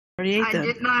I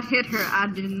did not hit her. I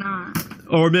did not.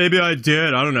 Or maybe I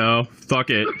did. I don't know. Fuck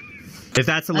it. If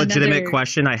that's a legitimate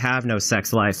question, I have no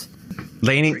sex life.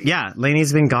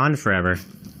 Lainey's been gone forever.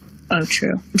 Oh,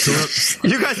 true.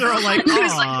 You guys are all like,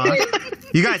 aw.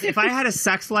 You guys, if I had a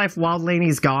sex life while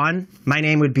Lainey's gone, my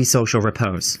name would be Social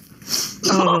Repose.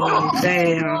 Oh,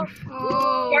 damn.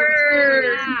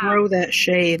 Throw that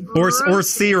shade. Or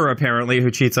Cyr, apparently,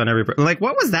 who cheats on every... Like,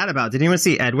 what was that about? Did anyone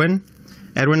see Edwin?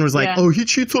 Edwin was like, oh, he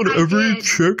cheats on every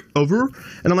chick ever?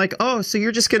 And I'm like, oh, so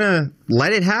you're just gonna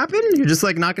let it happen? You're just,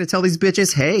 like, not gonna tell these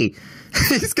bitches, hey,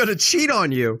 he's gonna cheat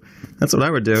on you. That's what I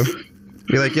would do.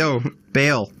 Be like, yo,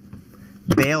 bail.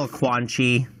 Bail, Quan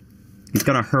Chi. He's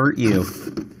gonna hurt you.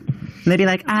 And they'd be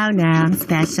like, oh, no, I'm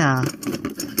special.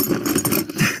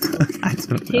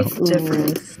 He's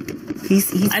different.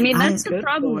 He's I mean, that's the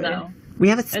problem, though. We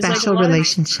have a special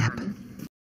relationship.